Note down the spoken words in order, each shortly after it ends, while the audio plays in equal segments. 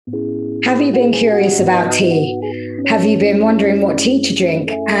Have you been curious about tea? Have you been wondering what tea to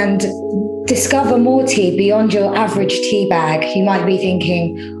drink and discover more tea beyond your average tea bag? You might be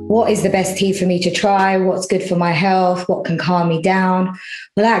thinking, what is the best tea for me to try? What's good for my health? What can calm me down?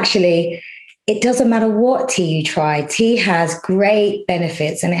 Well, actually, it doesn't matter what tea you try. Tea has great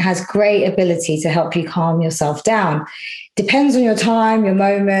benefits and it has great ability to help you calm yourself down. Depends on your time, your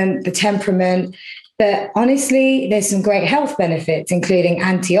moment, the temperament. But honestly, there's some great health benefits, including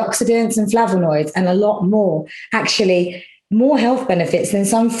antioxidants and flavonoids, and a lot more. Actually, more health benefits than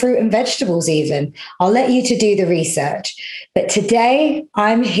some fruit and vegetables, even. I'll let you to do the research. But today,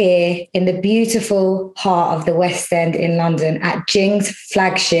 I'm here in the beautiful heart of the West End in London at Jing's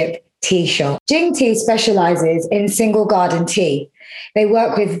flagship tea shop. Jing Tea specializes in single garden tea. They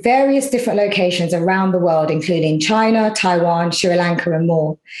work with various different locations around the world, including China, Taiwan, Sri Lanka, and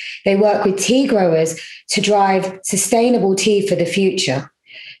more. They work with tea growers to drive sustainable tea for the future,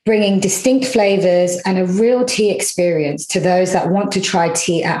 bringing distinct flavors and a real tea experience to those that want to try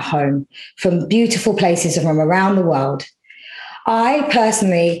tea at home from beautiful places from around the world. I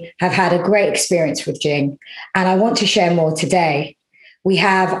personally have had a great experience with Jing, and I want to share more today. We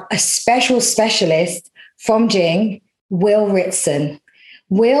have a special specialist from Jing, Will Ritson.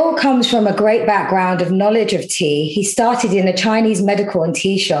 Will comes from a great background of knowledge of tea. He started in a Chinese medical and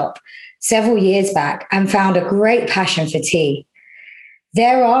tea shop several years back and found a great passion for tea.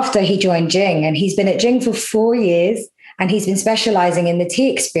 Thereafter, he joined Jing, and he's been at Jing for 4 years, and he's been specializing in the tea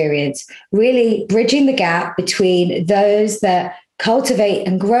experience, really bridging the gap between those that cultivate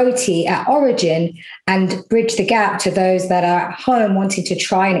and grow tea at origin and bridge the gap to those that are at home wanting to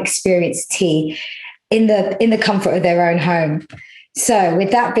try and experience tea in the comfort of their own home. So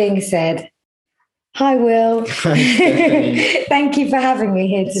with that being said, hi, Will. Hi, Thank you for having me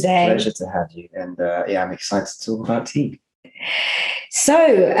here today. It's a pleasure to have you. And I'm excited to talk about tea.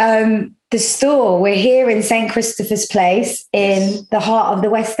 So the store, we're here in St. Christopher's Place in the heart of the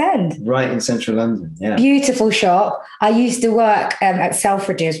West End. Right in central London, yeah. Beautiful shop. I used to work at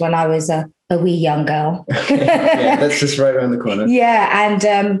Selfridges when I was a wee young girl. Yeah, that's just right around the corner. Yeah,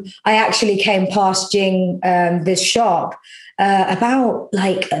 and I actually came past Jing, this shop, about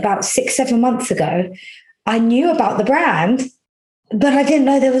 6-7 months ago. I knew about the brand, but I didn't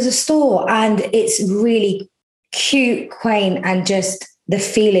know there was a store, and it's really cute, quaint, and just the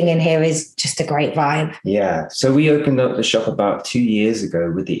feeling in here is just a great vibe. Yeah. So we opened up the shop about 2 years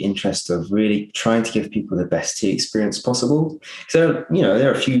ago with the interest of really trying to give people the best tea experience possible. So, there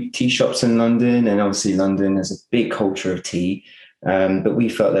are a few tea shops in London, and obviously London has a big culture of tea. But we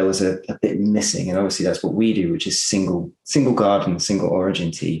felt there was a bit missing. And obviously that's what we do, which is single garden, single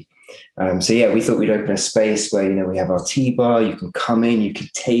origin tea. We thought we'd open a space where, we have our tea bar. You can come in, you can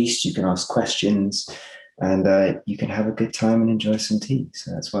taste, you can ask questions, and you can have a good time and enjoy some tea.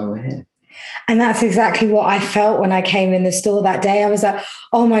 So that's why we're here. And that's exactly what I felt when I came in the store that day. I was like,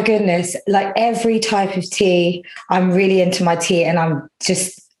 oh my goodness, like every type of tea, I'm really into my tea, and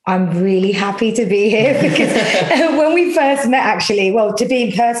I'm really happy to be here because when we first met, actually, well, to be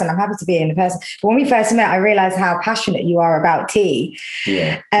in person, I'm happy to be in person. But when we first met, I realized how passionate you are about tea.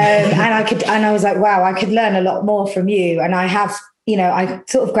 Yeah. And I was like, wow, I could learn a lot more from you. And I have, I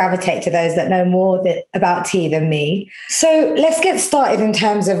sort of gravitate to those that know more about tea than me. So let's get started in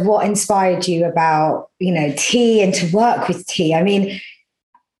terms of what inspired you about, tea and to work with tea. I mean,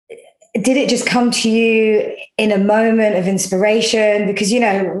 did it just come to you in a moment of inspiration? Because,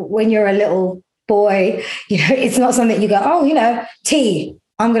 when you're a little boy, it's not something you go, oh, tea,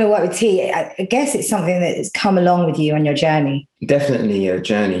 I'm going to work with tea. I guess it's something that has come along with you on your journey. Definitely a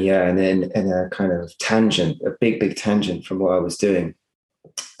journey, yeah. And then a kind of tangent, a big tangent from what I was doing.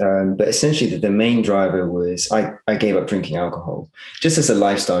 But essentially the main driver was I gave up drinking alcohol just as a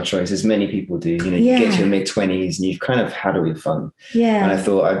lifestyle choice, as many people do. You get to your mid-20s and you've kind of had all your fun. Yeah. And I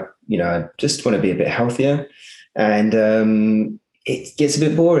thought, I just want to be a bit healthier. And it gets a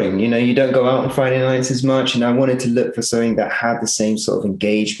bit boring. You don't go out on Friday nights as much. And I wanted to look for something that had the same sort of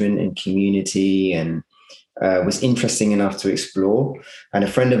engagement and community and was interesting enough to explore. And a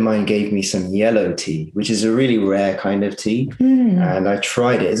friend of mine gave me some yellow tea, which is a really rare kind of tea. And I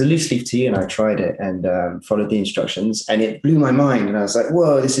tried it. It's a loose leaf tea, and I tried it and followed the instructions, and it blew my mind. And I was like,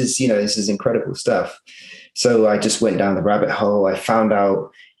 whoa, this is incredible stuff. So I just went down the rabbit hole. I found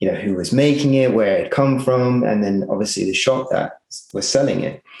out, who was making it, where it had come from, and then obviously the shop that was selling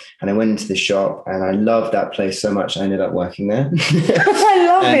it. And I went into the shop, and I loved that place so much. I ended up working there. I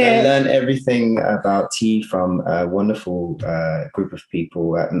love it. I learned everything about tea from a wonderful group of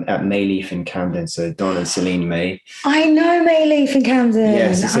people at Mayleaf in Camden. So Don and Celine May. I know Mayleaf in Camden.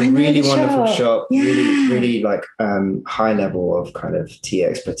 Yes, it's a really wonderful shop. Yeah. Really like high level of kind of tea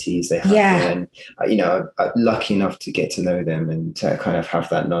expertise they have Yeah. there. And I'm lucky enough to get to know them and to kind of have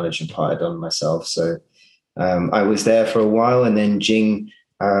that knowledge imparted on myself. So I was there for a while, and then Jing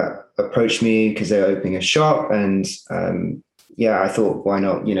approached me because they were opening a shop, and I thought, why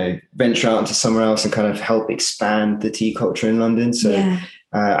not, venture out into somewhere else and kind of help expand the tea culture in London. So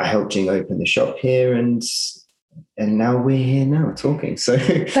I helped Jing open the shop here, and now we're here now talking. So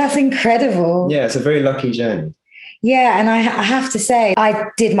that's incredible. Yeah, it's a very lucky journey. Yeah, and I have to say, I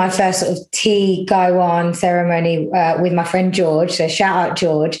did my first sort of tea Gaiwan ceremony with my friend George. So shout out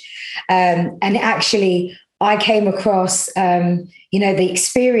George. And actually, I came across, the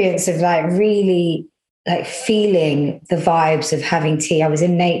experience of like really like feeling the vibes of having tea. I was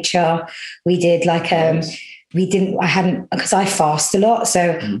in nature. We did like because I fast a lot.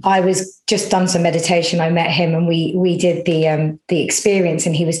 So I was just done some meditation. I met him and we did the experience,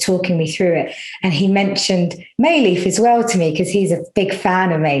 and he was talking me through it. And he mentioned Mayleaf as well to me, because he's a big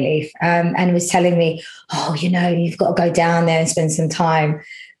fan of Mayleaf, and was telling me, you've got to go down there and spend some time.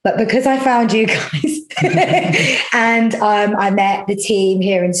 But because I found you guys and I met the team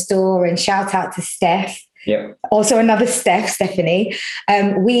here in store, and shout out to Steph. Yeah. Also another Stephanie.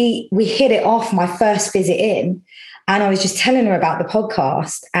 We hit it off my first visit in, and I was just telling her about the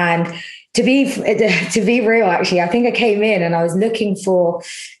podcast. And to be real, actually, I think I came in and I was looking for,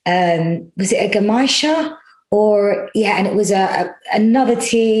 was it a Gamaisha and it was another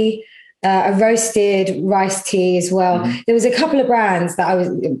tea, a roasted rice tea as well. Mm-hmm. There was a couple of brands that I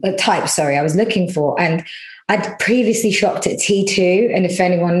was looking for, and I'd previously shopped at T2, and if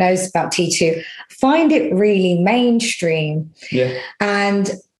anyone knows about T2, find it really mainstream. Yeah. And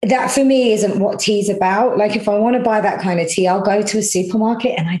that for me isn't what tea's about. Like if I want to buy that kind of tea, I'll go to a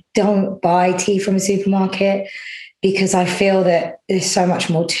supermarket, and I don't buy tea from a supermarket because I feel that there's so much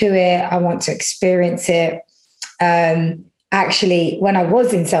more to it. I want to experience it. Actually, when I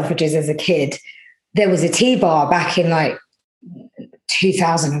was in Selfridges as a kid, there was a tea bar back in like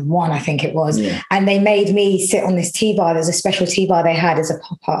 2001, I think it was. Yeah. And they made me sit on this tea bar. There's a special tea bar they had as a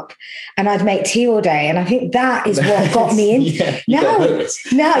pop-up, and I'd make tea all day. And I think that is what got me in. Yeah.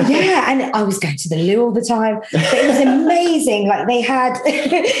 And I was going to the loo all the time, but it was amazing. Like they had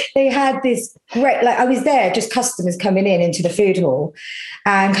this great, like I was there, just customers coming into the food hall,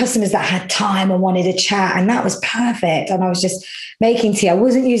 and customers that had time and wanted to chat. And that was perfect. And I was just making tea. I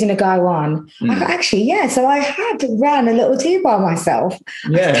wasn't using a Gaiwan. So I had ran a little tea bar myself.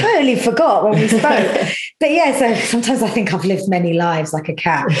 Yeah. I totally forgot when we spoke. But so sometimes I think I've lived many lives like a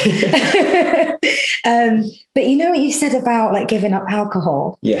cat. But you know what you said about like giving up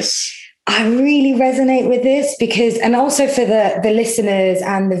alcohol? Yes. I really resonate with this because, and also for the listeners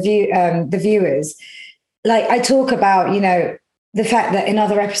and the viewers, like I talk about, the fact that in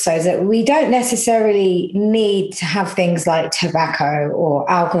other episodes that we don't necessarily need to have things like tobacco or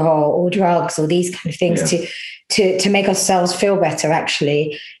alcohol or drugs or these kind of things to make ourselves feel better.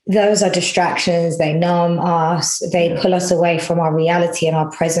 Actually, those are distractions. They numb us. They pull us away from our reality and our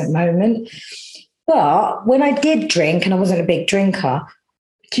present moment. But when I did drink, and I wasn't a big drinker,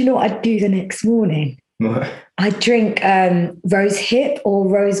 do you know what I'd do the next morning? What? I drink rose hip or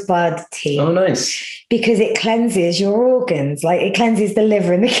rosebud tea. Oh, nice. Because it cleanses your organs, like it cleanses the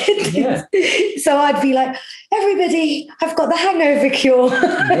liver and the kidneys. Yeah. So I'd be like, everybody, I've got the hangover cure.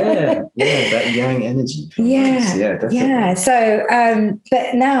 yeah, that yang energy. Yeah, definitely. Yeah. So,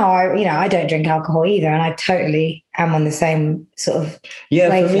 but now I don't drink alcohol either, and I totally am on the same sort of. Yeah,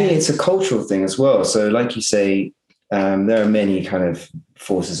 for me, it's a cultural thing as well. So, like you say, there are many kind of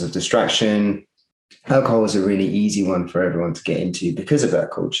forces of distraction. Alcohol is a really easy one for everyone to get into because of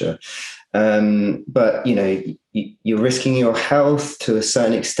that culture. But, you're risking your health to a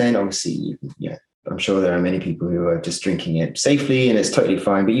certain extent. Obviously, I'm sure there are many people who are just drinking it safely and it's totally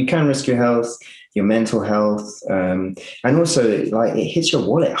fine, but you can risk your health, your mental health. And also like it hits your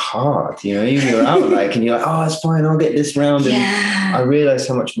wallet hard, you're out like, and you're like, oh, it's fine. I'll get this round. And I realized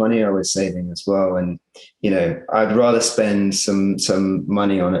how much money I was saving as well. And, I'd rather spend some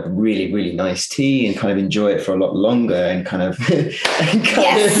money on a really, really nice tea and kind of enjoy it for a lot longer and kind of,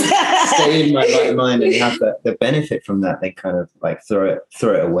 stay in my right mind and have the benefit from that. They kind of like throw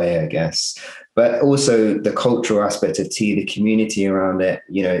it away, I guess. But also the cultural aspect of tea, the community around it,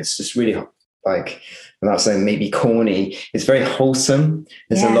 it's just really like, without saying maybe corny, it's very wholesome.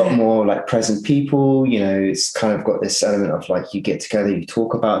 There's a lot more like present people, you know, it's kind of got this element of like, you get together, you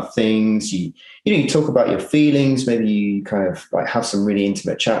talk about things, you talk about your feelings, maybe you kind of like have some really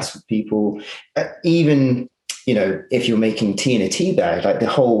intimate chats with people. Even, you know, if you're making tea in a tea bag, like the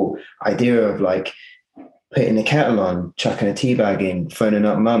whole idea of like putting the kettle on, chucking a tea bag in, phoning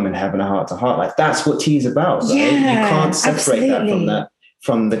up mum and having a heart to heart, like that's what tea is about, right? You can't separate that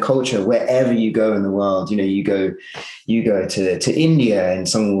from the culture wherever you go in the world. You know, you go to India and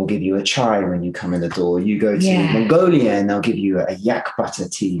someone will give you a chai when you come in the door. You go to Mongolia and they'll give you a yak butter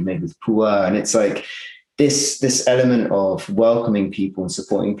tea made with pu'er. And it's like this element of welcoming people and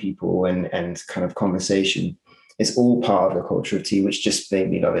supporting people and kind of conversation is all part of the culture of tea, which just made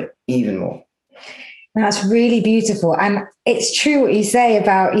me love it even more. That's really beautiful. And it's true what you say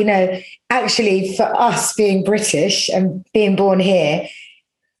about, you know, actually for us being British and being born here,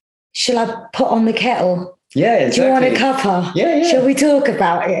 shall I put on the kettle? Yeah, exactly. Do you want a cuppa? Yeah. Shall we talk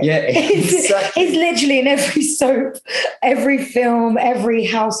about it? Yeah, exactly. It's literally in every soap, every film, every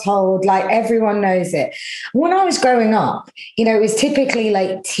household, like everyone knows it. When I was growing up, you know, it was typically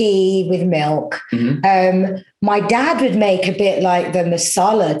like tea with milk. Mm-hmm. My dad would make a bit like the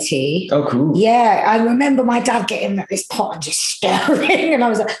masala tea. Oh, cool. Yeah, I remember my dad getting this pot and just stirring, and I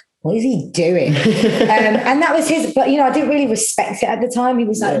was like, what is he doing? And that was his, but, you know, I didn't really respect it at the time. He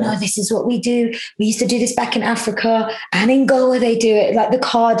was like, no, this is what we do. We used to do this back in Africa, and in Goa they do it, like the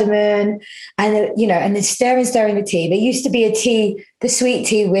cardamom and, you know, and then stirring the tea. There used to be a tea, the sweet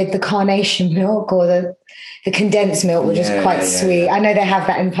tea with the carnation milk or the condensed milk, which is quite sweet. I know they have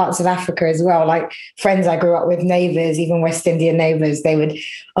that in parts of Africa as well. Like friends I grew up with, neighbours, even West Indian neighbours, they would,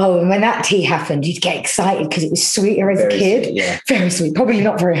 and when that tea happened, you'd get excited because it was sweeter as a kid. Sweet, very sweet, probably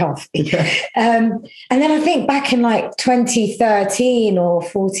not very healthy. And then I think back in like 2013 or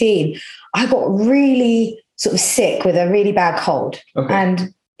 14, I got really sort of sick with a really bad cold.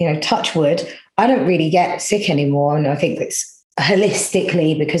 And, you know, touch wood, I don't really get sick anymore. And I think that's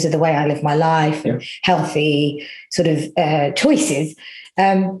holistically because of the way I live my life and healthy sort of choices.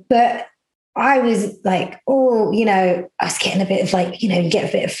 But I was like, you know, I was getting a bit of like, you know, you get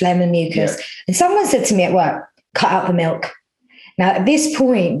a bit of phlegm and mucus. And someone said to me at work, cut out the milk. Now, at this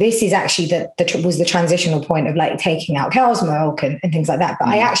point, this is actually was the transitional point of like taking out cow's milk and things like that. But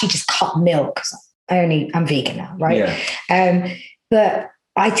I actually just cut milk because I'm vegan now, right? But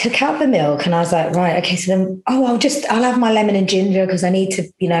I took out the milk and I was like, right, okay, so then, I'll have my lemon and ginger because I need to,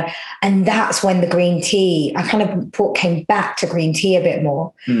 you know, and that's when the green tea, I kind of came back to green tea a bit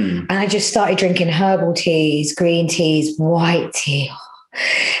more. And I just started drinking herbal teas, green teas, white tea,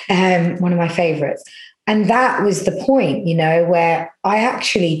 one of my favorites. And that was the point, you know, where I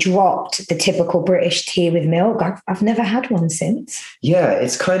actually dropped the typical British tea with milk. I've never had one since. Yeah,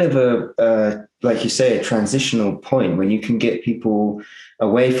 it's kind of a like you say, a transitional point when you can get people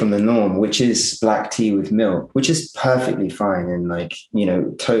away from the norm, which is black tea with milk, which is perfectly fine and like, you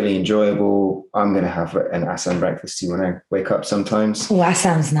know, totally enjoyable. I'm going to have an Assam breakfast tea when I wake up sometimes. Oh, that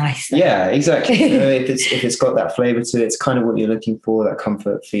sounds nice. Though. Yeah, exactly. You know, if it's got that flavor to it, it's kind of what you're looking for, that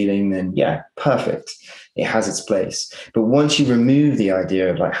comfort feeling, then yeah, perfect. It has its place. But once you remove the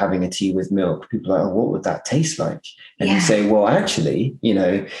idea of like having a tea with milk, people are like, oh, what would that taste like? And you say, well, actually, you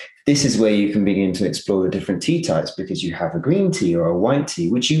know, this is where you can begin to explore the different tea types because you have a green tea or a white tea,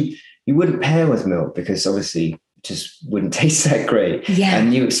 which you wouldn't pair with milk because obviously it just wouldn't taste that great. Yeah.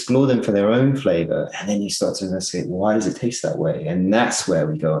 And you explore them for their own flavor. And then you start to investigate, well, why does it taste that way? And that's where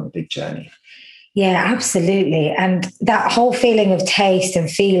we go on a big journey. Yeah, absolutely. And that whole feeling of taste and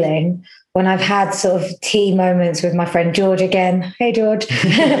feeling, when I've had sort of tea moments with my friend George again, hey George,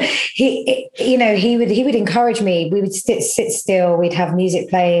 he would encourage me. We would sit still. We'd have music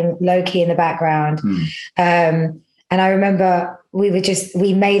playing low key in the background, and I remember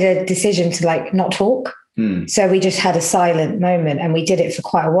we made a decision to like not talk. So we just had a silent moment, and we did it for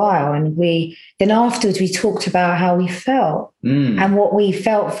quite a while. And then afterwards we talked about how we felt and what we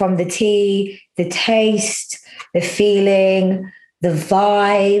felt from the tea, the taste, the feeling, the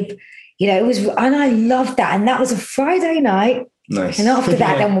vibe. You know, it was, and I loved that. And that was a Friday night. Nice. And after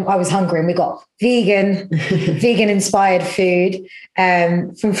that, then I was hungry and we got vegan inspired food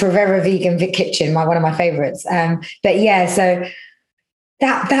from Forever Vegan Kitchen, one of my favorites. But yeah, so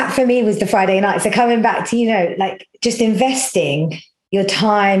that for me was the Friday night. So coming back to, you know, like just investing your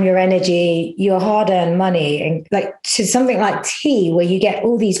time, your energy, your hard-earned money, and like to something like tea, where you get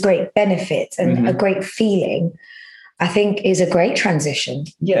all these great benefits and a great feeling, I think is a great transition.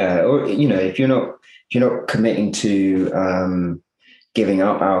 Yeah. Or, you know, if you're not committing to, giving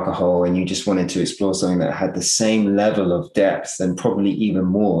up alcohol and you just wanted to explore something that had the same level of depth and probably even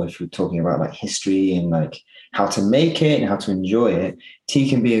more, if you're talking about like history and like how to make it and how to enjoy it, tea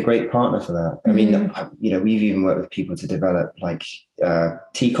can be a great partner for that. I mean, we've even worked with people to develop like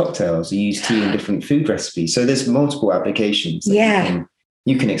tea cocktails. You use tea in different food recipes. So there's multiple applications that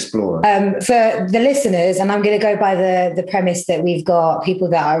you can explore. For the listeners, and I'm going to go by the premise that we've got people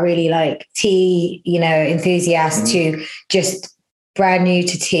that are really like tea, enthusiasts to just brand new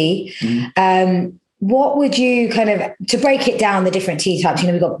to tea. What would you kind of, to break it down, the different tea types,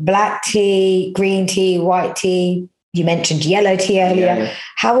 we've got black tea, green tea, white tea. You mentioned yellow tea earlier. Yeah.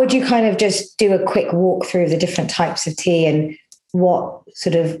 How would you kind of just do a quick walk through the different types of tea and what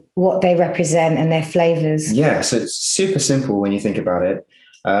they represent and their flavors? Yeah, so it's super simple when you think about it.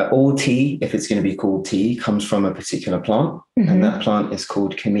 All tea, if it's going to be called tea, comes from a particular plant, and that plant is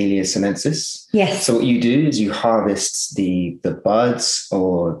called Camellia sinensis. Yes. So what you do is you harvest the buds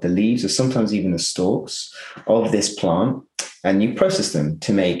or the leaves or sometimes even the stalks of this plant, and you process them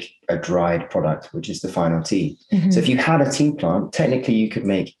to make a dried product, which is the final tea. So if you had a tea plant, technically you could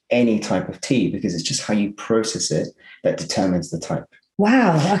make any type of tea because it's just how you process it that determines the type.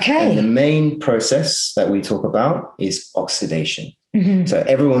 Wow. Okay. And the main process that we talk about is oxidation. So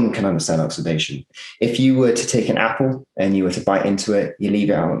everyone can understand oxidation. If you were to take an apple and you were to bite into it, you leave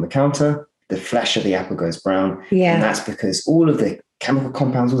it out on the counter, the flesh of the apple goes brown. Yeah. And that's because all of the chemical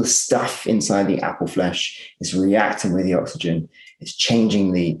compounds, all the stuff inside the apple flesh is reacting with the oxygen. It's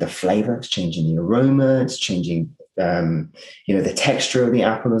changing the flavor, it's changing the aroma, it's changing the texture of the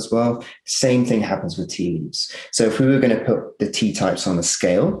apple as well. Same thing happens with tea leaves. So if we were going to put the tea types on a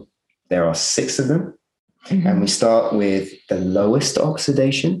scale, there are 6 of them. And we start with the lowest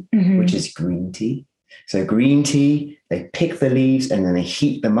oxidation, which is green tea. So green tea, they pick the leaves and then they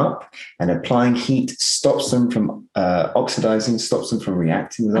heat them up, and applying heat stops them from oxidizing, stops them from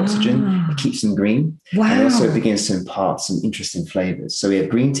reacting with oxygen. It keeps them green. Wow. And also begins to impart some interesting flavors. So we have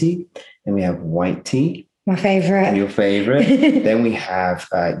green tea, and we have white tea. My favorite. Your favorite. Then we have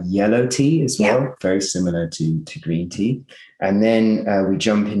yellow tea as well, very similar to green tea. And then we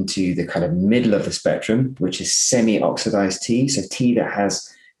jump into the kind of middle of the spectrum, which is semi-oxidized tea. So tea that has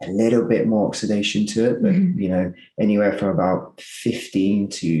a little bit more oxidation to it, but anywhere from about 15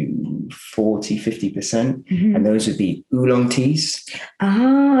 to 40, 50%. And those would be oolong teas.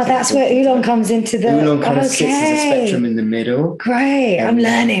 That's where oolong comes into the... Oolong kind of sits as a spectrum in the middle. Great. I'm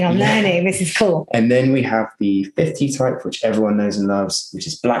learning. This is cool. And then we have the 5th tea type, which everyone knows and loves, which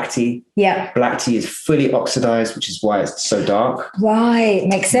is black tea. Yeah. Black tea is fully oxidized, which is why it's so dark. Right.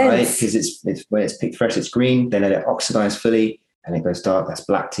 Makes sense. Right? Because it's when it's picked fresh, it's green. They let it oxidize fully, and it goes dark. That's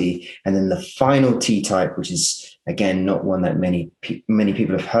black tea. And then the final tea type, which is, again, not one that many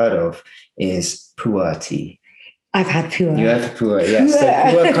people have heard of, is pu'er tea. I've had pu'er. You have pu'er, yes.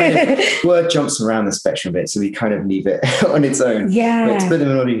 So pu'er jumps around the spectrum a bit, so we kind of leave it on its own. Yeah. But to put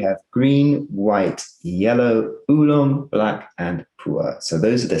them in order, you have green, white, yellow, oolong, black, and pu'er. So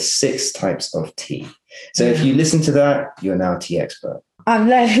those are the 6 types of tea. So if you listen to that, you're now a tea expert. I'm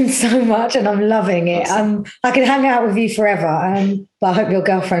learning so much and I'm loving it. Awesome. I could hang out with you forever, but I hope your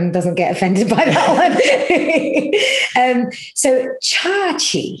girlfriend doesn't get offended by that one. So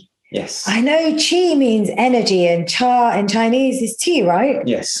cha-chi. Yes. I know chi means energy and cha in Chinese is tea, right?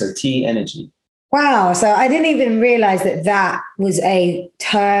 Yes, so tea energy. Wow. So I didn't even realize that was a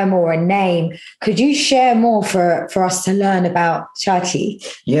term or a name. Could you share more for us to learn about cha-chi?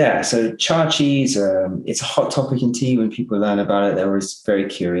 Yeah. So cha-chi is it's a hot topic in tea. When people learn about it, they're always very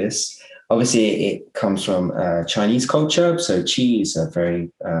curious. Obviously, it comes from Chinese culture. So qi is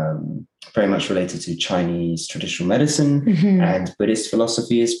very much related to Chinese traditional medicine and Buddhist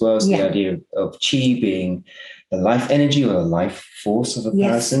philosophy as well. So the idea of qi being the life energy or the life force of a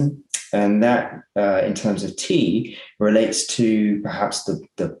person. And that, in terms of tea, relates to perhaps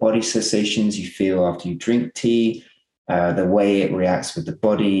the body sensations you feel after you drink tea, the way it reacts with the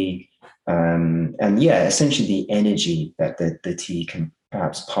body, and essentially the energy that the tea can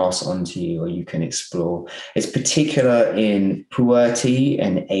perhaps pass on to you or you can explore. It's particular in pu'er tea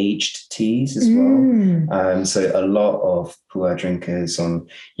and aged teas as well. So a lot of pu'er drinkers on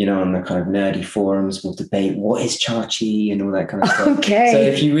the kind of nerdy forums will debate what is cha-chi and all that kind of stuff. Okay. So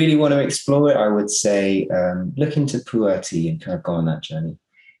if you really want to explore it, I would say look into pu'er tea and kind of go on that journey.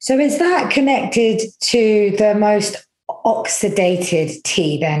 So is that connected to the most oxidated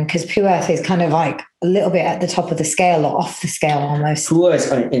tea then? Because Pu'er is kind of like a little bit at the top of the scale or off the scale almost. Pu'er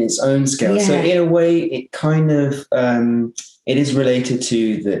is in its own scale. Yeah. So in a way, it kind of, it is related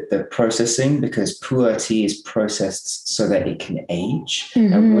to the processing, because Pu'er tea is processed so that it can age.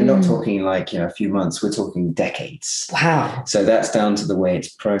 And we're not talking like, a few months, we're talking decades. Wow. So that's down to the way it's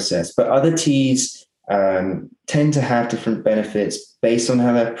processed. But other teas tend to have different benefits based on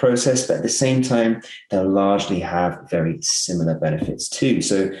how they're processed, but at the same time, they'll largely have very similar benefits too.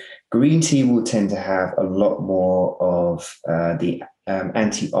 So green tea will tend to have a lot more of the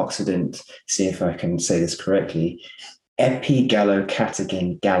antioxidant, see if I can say this correctly,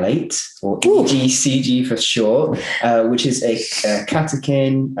 epigallocatechin gallate, or EGCG for short, which is a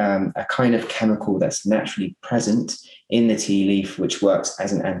catechin, a kind of chemical that's naturally present in the tea leaf, which works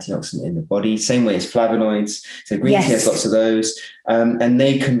as an antioxidant in the body, same way as flavonoids. So green tea has lots of those, and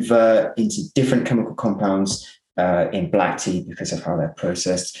they convert into different chemical compounds in black tea because of how they're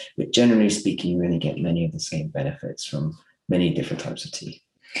processed. But generally speaking, you really get many of the same benefits from many different types of tea.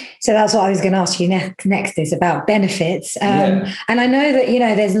 So that's what I was going to ask you next is about benefits. And I know that,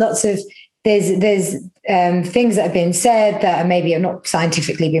 there's lots of, there's things that have been said that maybe have not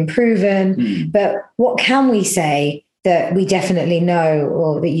scientifically been proven, but what can we say that we definitely know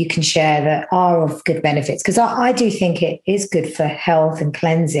or that you can share that are of good benefits? Because I do think it is good for health and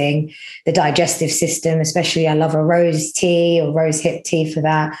cleansing the digestive system, especially I love a rose tea or rose hip tea for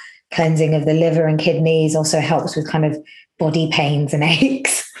that. Cleansing of the liver and kidneys also helps with kind of body pains and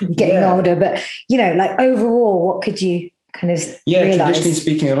aches getting older. But, like overall, what could you kind of realize? Traditionally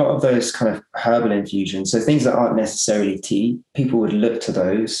speaking, a lot of those kind of herbal infusions, so things that aren't necessarily tea, people would look to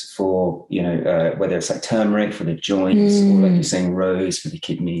those for, whether it's like turmeric for the joints or like you're saying, rose for the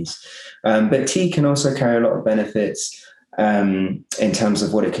kidneys. But tea can also carry a lot of benefits in terms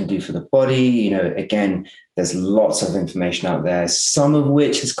of what it can do for the body. Again, there's lots of information out there, some of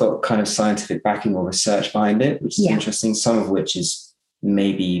which has got kind of scientific backing or research behind it, which is interesting. Some of which is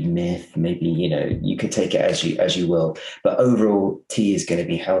maybe myth, maybe, you could take it as you will. But overall, tea is going to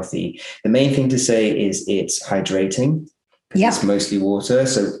be healthy. The main thing to say is it's hydrating. It's mostly water.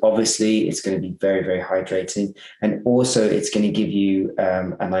 So obviously it's going to be very, very hydrating. And also it's going to give you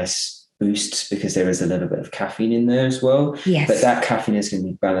a nice boost because there is a little bit of caffeine in there as well. But that caffeine is going to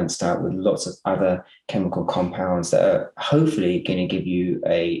be balanced out with lots of other chemical compounds that are hopefully going to give you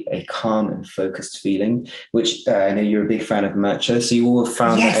a calm and focused feeling, which I know you're a big fan of matcha. So you all have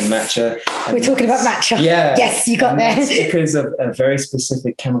found that in matcha. We're talking about matcha. Yeah. Yes, you got there. That's because of a very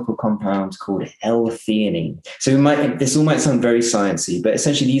specific chemical compound called L-theanine. So this all might sound very sciencey, but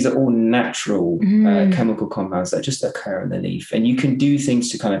essentially these are all natural chemical compounds that just occur in the leaf. And you can do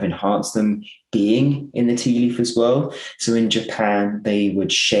things to kind of enhance them being in the tea leaf as well. So in Japan, they would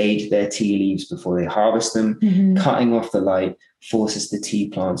shade their tea leaves before they harvest them. Cutting off the light forces the tea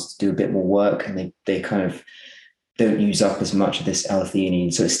plants to do a bit more work, and they kind of don't use up as much of this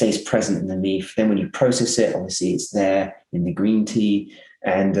L-theanine, so it stays present in the leaf. Then when you process it, obviously it's there in the green tea,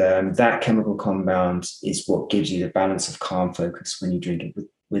 and that chemical compound is what gives you the balance of calm focus when you drink it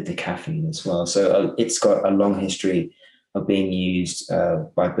with the caffeine as well. So it's got a long history of being used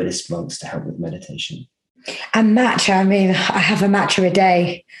by Buddhist monks to help with meditation. And matcha, I have a matcha a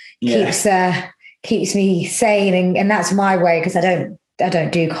day. Keeps me sane, and that's my way, because I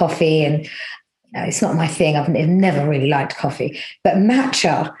don't do coffee, and it's not my thing. I've never really liked coffee, but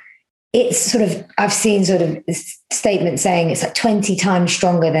matcha, it's sort of, I've seen sort of statements saying it's like 20 times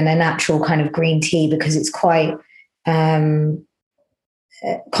stronger than a natural kind of green tea because it's quite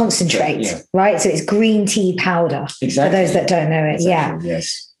concentrate, right? So it's green tea powder for those that don't know it.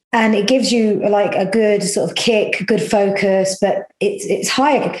 Yes. And it gives you like a good sort of kick, good focus, but it's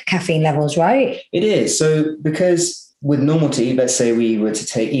higher caffeine levels, right? It is. So because with normal tea, let's say we were to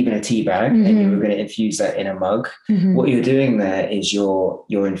take even a tea bag and you were going to infuse that in a mug, what you're doing there is you're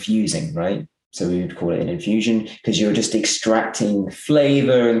infusing, right? So we would call it an infusion because you're just extracting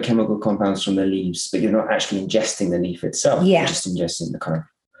flavor and chemical compounds from the leaves, but you're not actually ingesting the leaf itself. You're just ingesting the kind of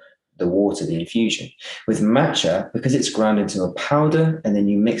the water, the infusion. With matcha, because it's ground into a powder and then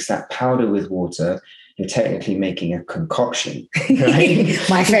you mix that powder with water, you're technically making a concoction, right?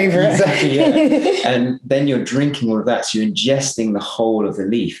 My favorite. Exactly, yeah. And then you're drinking all of that. So you're ingesting the whole of the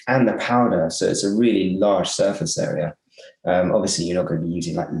leaf and the powder. So it's a really large surface area. Obviously, you're not going to be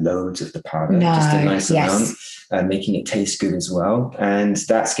using like loads of the powder, just a nice amount, making it taste good as well. And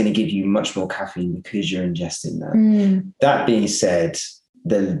that's going to give you much more caffeine because you're ingesting that. That being said,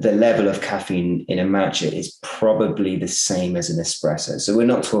 the level of caffeine in a matcha is probably the same as an espresso. So we're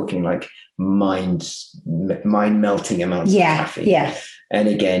not talking like mind melting amounts of caffeine. And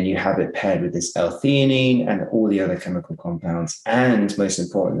again, you have it paired with this L-theanine and all the other chemical compounds. And most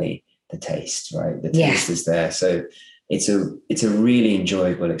importantly, the taste, right? The taste is there. So it's a really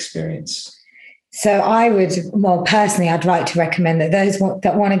enjoyable experience. So personally, I'd like to recommend that those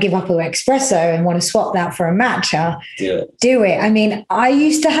that want to give up an espresso and want to swap that for a matcha, do it. I mean, I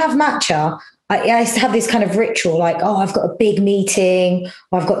used to have matcha. I used to have this kind of ritual, like, oh, I've got a big meeting,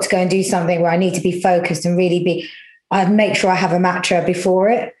 or I've got to go and do something where I need to be focused and I'd make sure I have a matcha before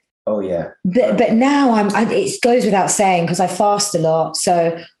it. Oh, yeah. But now it goes without saying, because I fast a lot.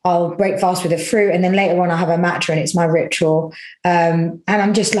 So I'll break fast with a fruit, and then later on I'll have a matcha, and it's my ritual. And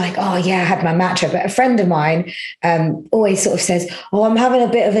I'm just like, oh yeah, I had my matcha. But a friend of mine always sort of says, oh, I'm having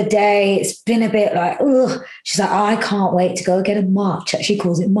a bit of a day. It's been a bit like, ugh. She's like, oh, I can't wait to go get a matcha. She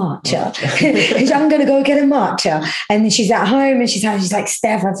calls it matcha. I'm going to go get a matcha. And then she's at home and she's like,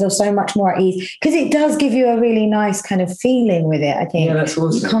 Steph, I feel so much more at ease, because it does give you a really nice kind of feeling with it, I think. Yeah, that's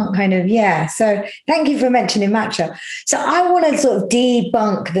awesome. You can't so thank you for mentioning matcha. So I want to sort of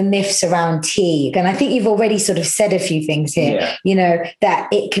debunk the myths around tea. And I think you've already sort of said a few things here, that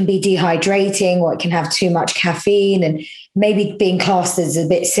it can be dehydrating, or it can have too much caffeine, and maybe being classed as a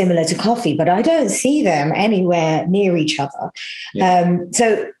bit similar to coffee, but I don't see them anywhere near each other.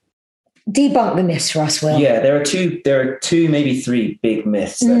 So debunk the myths for us, Will. Yeah, there are two, maybe three big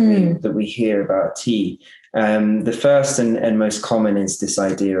myths that we hear about tea. The first and most common is this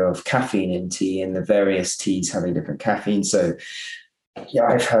idea of caffeine in tea, and the various teas having different caffeine. So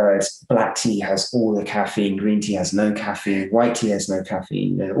I've heard black tea has all the caffeine, green tea has no caffeine, white tea has no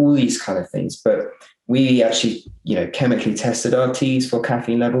caffeine, and all these kind of things. But we actually, chemically tested our teas for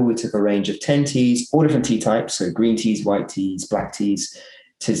caffeine level. We took a range of 10 teas, all different tea types, so green teas, white teas, black teas,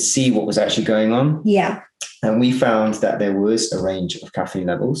 to see what was actually going on. Yeah. And we found that there was a range of caffeine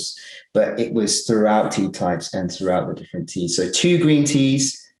levels, but it was throughout tea types and throughout the different teas. So 2 green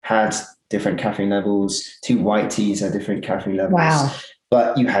teas had different caffeine levels, 2 white teas had different caffeine levels. Wow.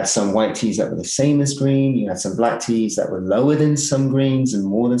 But you had some white teas that were the same as green. You had some black teas that were lower than some greens and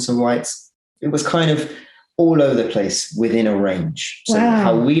more than some whites. It was kind of all over the place within a range. So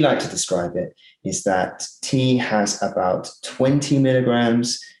how we like to describe it is that tea has about 20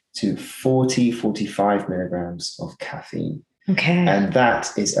 milligrams to 45 milligrams of caffeine. Okay. And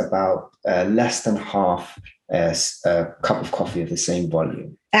that is about less than half a cup of coffee of the same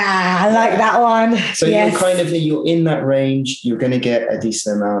volume. I like that one. So you're in that range. You're going to get a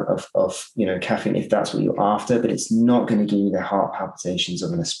decent amount of caffeine if that's what you're after, but it's not going to give you the heart palpitations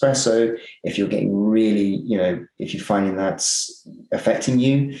of an espresso. If you're getting really, if you're finding that's affecting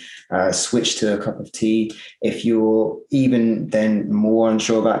you, switch to a cup of tea. If you're even then more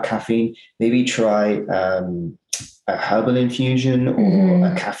unsure about caffeine, maybe try a herbal infusion or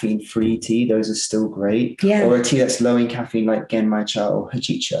a caffeine-free tea. Those are still great. Yeah. Or a tea that's low in caffeine, like genmaicha or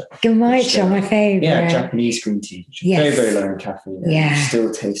hojicha. Genmaicha, my favorite. Yeah, Japanese green tea. Very, very low in caffeine. And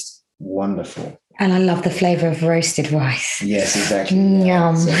still tastes wonderful. And I love the flavor of roasted rice. Yes, exactly.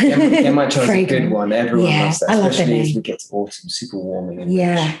 Yum. So genmaicha is a good one. Everyone loves that, especially as we get to autumn, super warming. And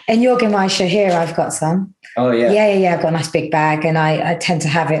rich. And your genmaicha here, I've got some. Oh, yeah. Yeah. I've got a nice big bag, and I tend to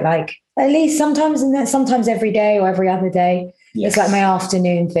have it like at least sometimes, and then sometimes every day or every other day. Yes. It's like my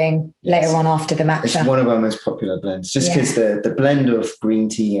afternoon thing later on after the matcha. It's one of our most popular blends, just because the blend of green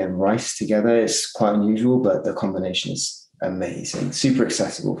tea and rice together is quite unusual, but the combination is amazing. Super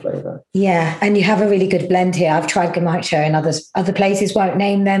accessible flavor. Yeah, and you have a really good blend here. I've tried genmaicha and other places, won't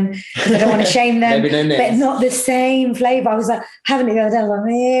name them because I don't want to shame them, but not the same flavor. I was like having it the other day, I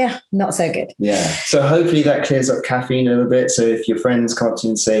was like, not so good. Yeah, so hopefully that clears up caffeine a little bit. So if your friends come up to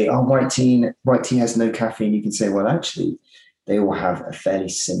you and say, oh, white tea has no caffeine, you can say, well, actually, they all have a fairly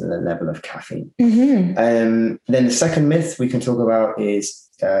similar level of caffeine. Then the second myth we can talk about is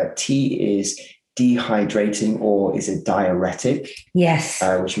tea is dehydrating or is a diuretic. Yes.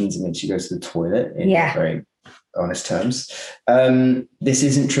 Which means it makes you go to the toilet in very honest terms. This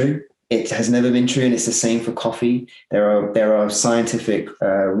isn't true. It has never been true, and it's the same for coffee. There are scientific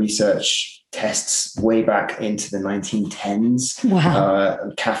research tests way back into the 1910s.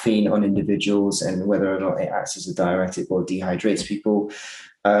 Wow. Caffeine on individuals and whether or not it acts as a diuretic or dehydrates people.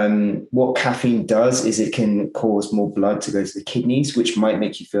 What caffeine does is it can cause more blood to go to the kidneys, which might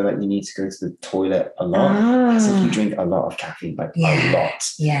make you feel like you need to go to the toilet a lot. As if you drink a lot of caffeine, like a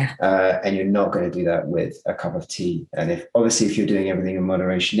lot. Yeah. And you're not going to do that with a cup of tea. And if you're doing everything in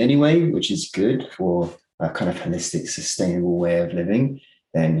moderation anyway, which is good for a kind of holistic, sustainable way of living,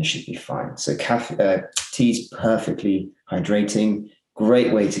 then you should be fine. So tea is perfectly hydrating,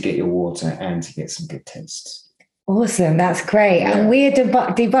 great way to get your water and to get some good taste. Awesome. That's great. Yeah. And we're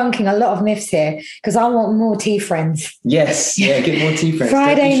debunking a lot of myths here because I want more tea friends. Yes. Yeah. Get more tea friends.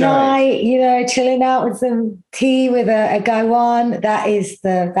 Friday night, chilling out with some tea with a Gaiwan. That's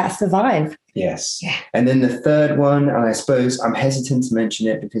the vibe. Yes. Yeah. And then the third one, and I suppose I'm hesitant to mention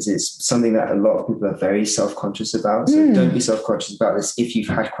it because it's something that a lot of people are very self-conscious about. So don't be self-conscious about this. If you've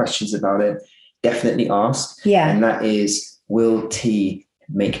had questions about it, definitely ask. Yeah. And that is, will tea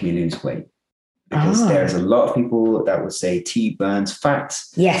make me lose weight? Because there's a lot of people that would say tea burns fat.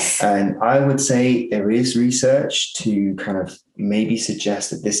 Yes. And I would say there is research to kind of maybe suggest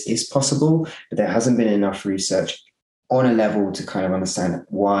that this is possible, but there hasn't been enough research on a level to kind of understand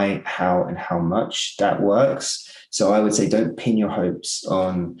why, how, and how much that works. So I would say don't pin your hopes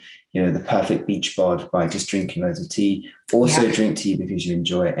on, the perfect beach bod by just drinking loads of tea. Also drink tea because you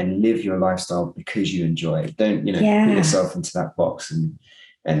enjoy it and live your lifestyle because you enjoy it. Don't, put yourself into that box and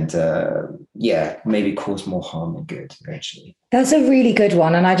maybe cause more harm than good eventually. That's a really good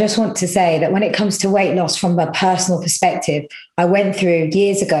one. And I just want to say that when it comes to weight loss from a personal perspective, I went through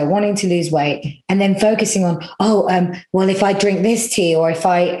years ago wanting to lose weight and then focusing on, if I drink this tea or if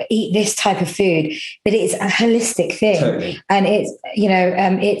I eat this type of food, but it's a holistic thing. Totally. And it's,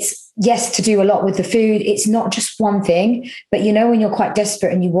 it's yes, to do a lot with the food. It's not just one thing, but when you're quite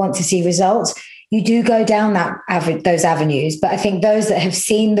desperate and you want to see results, you do go down those avenues. But I think those that have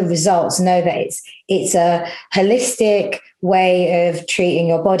seen the results know that it's a holistic way of treating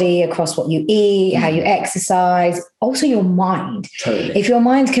your body across what you eat, how you exercise, also your mind. Totally. If your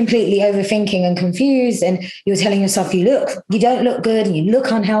mind's completely overthinking and confused and you're telling yourself you don't look good and you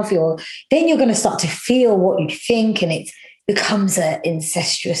look unhealthy, then you're going to start to feel what you think, and it becomes an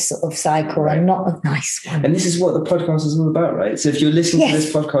incestuous sort of cycle and not a nice one. And this is what the podcast is all about, right? So if you're listening to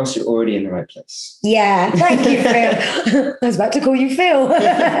this podcast, you're already in the right place. Yeah, thank you, Phil. I was about to call you Phil.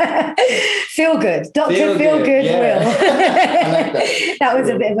 Feel good. Dr. Feel good yeah. Will. I like that. That was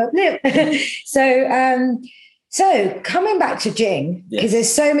a bit of a blip. So coming back to Jing, because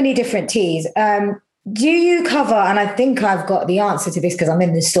there's so many different teas, do you cover, and I think I've got the answer to this because I'm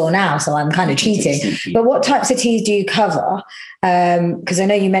in the store now, so I'm kind of cheating, but what types of teas do you cover? Because I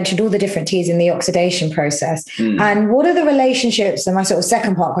know you mentioned all the different teas in the oxidation process. And what are the relationships? And my sort of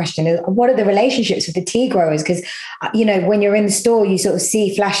second part question is, what are the relationships with the tea growers? Because, when you're in the store, you sort of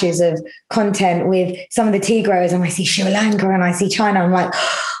see flashes of content with some of the tea growers, and I see Sri Lanka and I see China. I'm like,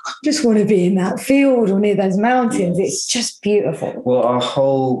 I just want to be in that field or near those mountains. Yes. It's just beautiful. Well, our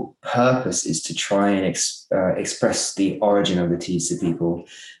whole purpose is to try and express the origin of the teas to people.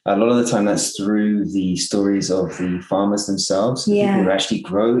 A lot of the time that's through the stories of the farmers themselves, the people who actually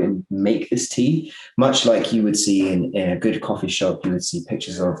grow and make this tea. Much like you would see in a good coffee shop, you would see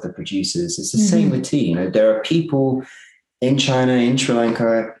pictures of the producers. It's the same with tea. There are people in China, in Sri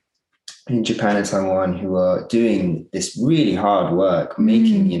Lanka, in Japan and Taiwan who are doing this really hard work,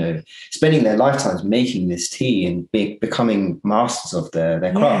 making, spending their lifetimes making this tea and becoming masters of their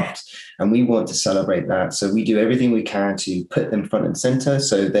craft. And we want to celebrate that. So we do everything we can to put them front and center.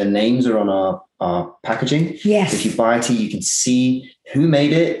 So their names are on our packaging. Yes. If you buy tea, you can see who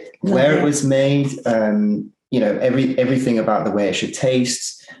made it, where it was made, everything about the way it should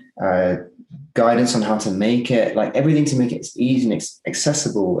taste, guidance on how to make it, like everything to make it as easy and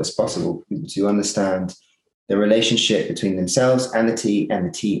accessible as possible to understand the relationship between themselves and the tea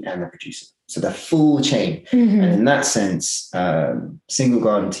and the producer. So the full chain. And in that sense, single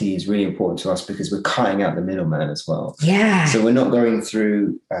garden tea is really important to us because we're cutting out the middleman as well. Yeah. So we're not going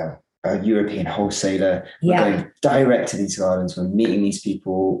through a European wholesaler. We're going direct to these gardens. We're meeting these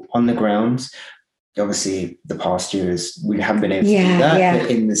people on the ground. Obviously, the past years, we haven't been able to do that.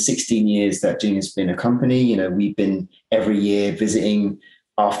 But in the 16 years that Jing has been a company, we've been every year visiting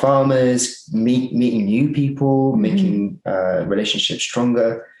our farmers, meeting new people, making relationships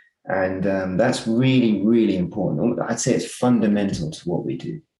stronger. And that's really, really important. I'd say it's fundamental to what we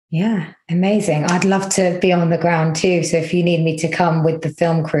do. Yeah, amazing. I'd love to be on the ground too. So if you need me to come with the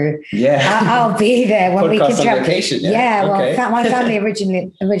film crew, I'll be there when we can travel. Well, my family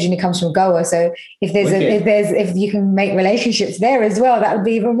originally comes from Goa, so if you can make relationships there as well, that would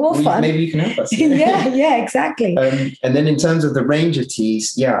be even more fun. Maybe you can help us. Yeah, exactly. And then in terms of the range of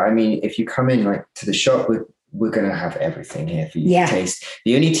teas, if you come in to the shop, we're going to have everything here for you to taste.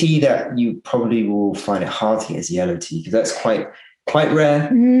 The only tea that you probably will find it hard to get is yellow tea, because that's quite rare.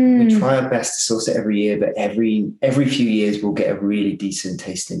 We try our best to source it every year, but every few years we'll get a really decent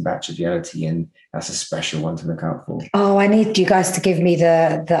tasting batch of yellow tea, and that's a special one to look out for. Oh, I need you guys to give me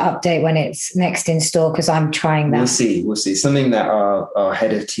the update when it's next in store, because I'm trying that. We'll see. Something that our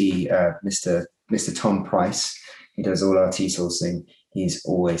head of tea, Mr. Tom Price, he does all our tea sourcing. he's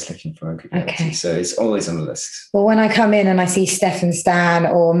always looking for a good yellow tea. So it's always on the list. Well, when I come in and I see Steph and Stan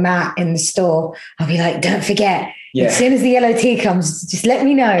or Matt in the store, I'll be like, don't forget, as soon as the yellow tea comes, just let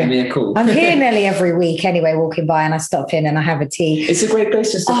me know. Give me a call. I'm here nearly every week anyway, walking by, and I stop in and I have a tea. It's a great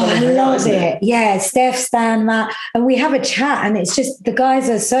place just to come I love it. Yeah, Steph, Stan, Matt, and we have a chat, and it's just, the guys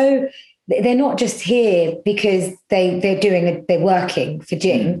are so, they're not just here because they're working for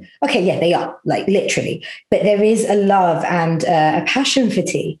Jing. Okay, yeah, they are, like, literally. But there is a love and a passion for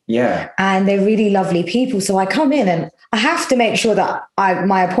tea. Yeah. And they're really lovely people. So I come in and I have to make sure that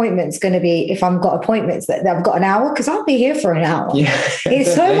my appointment's going to be, if I've got appointments, that I've got an hour, because I'll be here for an hour. Yeah.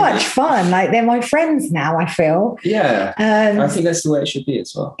 It's so much fun. Like, they're my friends now, I feel. Yeah. I think that's the way it should be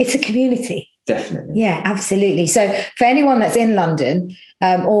as well. It's a community. Definitely. Yeah, absolutely. So for anyone that's in London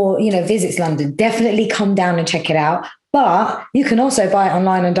or, visits London, definitely come down and check it out. But you can also buy it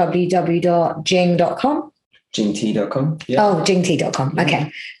online on www.jing.com. JingTea.com. Yeah. Oh, JingTea.com.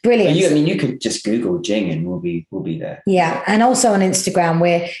 Okay. Brilliant. You could just Google Jing and we'll be there. Yeah. And also on Instagram,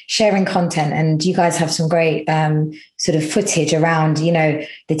 we're sharing content, and you guys have some great sort of footage around, the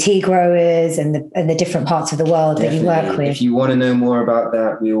tea growers and the different parts of the world that you work with. If you want to know more about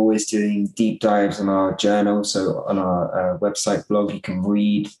that, we're always doing deep dives on our journal. So on our website blog, you can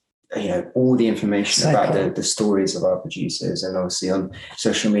read all the information about the stories of our producers, and obviously on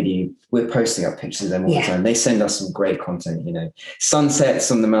social media we're posting up pictures of them all the time. They send us some great content, sunsets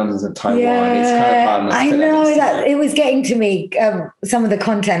on the mountains of Taiwan. It's kind of hard. I know that it was getting to me, some of the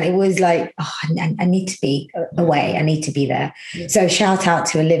content. It was like, I need to be away, I need to be there. So shout out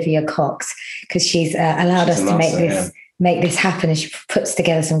to Olivia Cox, because she's allowed us to make this happen, and she puts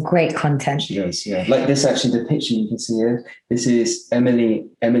together some great content. She does, yeah. Like this, actually, the picture you can see here, this is Emily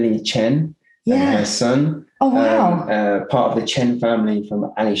Chen and her son. Oh, wow. Part of the Chen family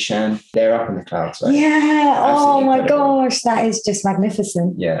from Ali Shan. They're up in the clouds, right? Yeah. Absolutely my gosh, that is just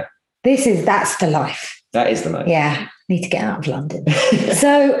magnificent. Yeah. That's the life. That is the life. Yeah. Need to get out of London.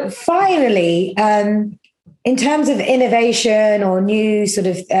 So finally, in terms of innovation or new sort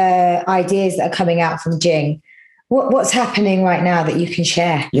of ideas that are coming out from Jing, what's happening right now that you can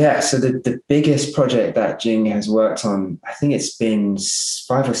share? Yeah, so the biggest project that Jing has worked on, I think it's been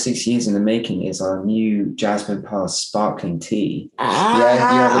 5 or 6 years in the making, is our new Jasmine Pearl sparkling tea.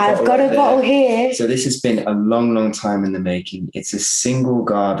 I've got a bottle here. So this has been a long, long time in the making. It's a single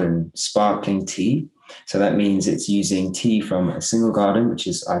garden sparkling tea. So that means it's using tea from a single garden, which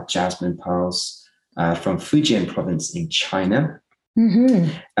is our Jasmine Pearls from Fujian province in China.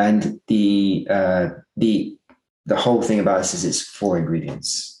 Mm-hmm. And the whole thing about this is it's 4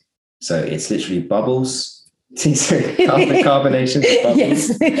 ingredients. So it's literally bubbles, carbonation,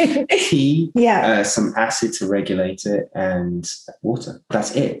 bubbles, tea, some acid to regulate it, and water.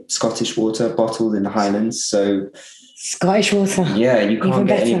 That's it. Scottish water, bottled in the Highlands. So Scottish water. Yeah, you can't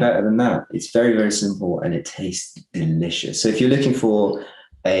get any better than that. It's very, very simple, and it tastes delicious. So if you're looking for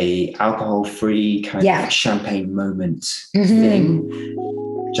a alcohol-free kind of champagne moment thing,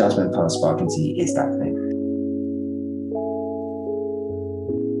 Jasmine Pearl sparkling tea is that thing.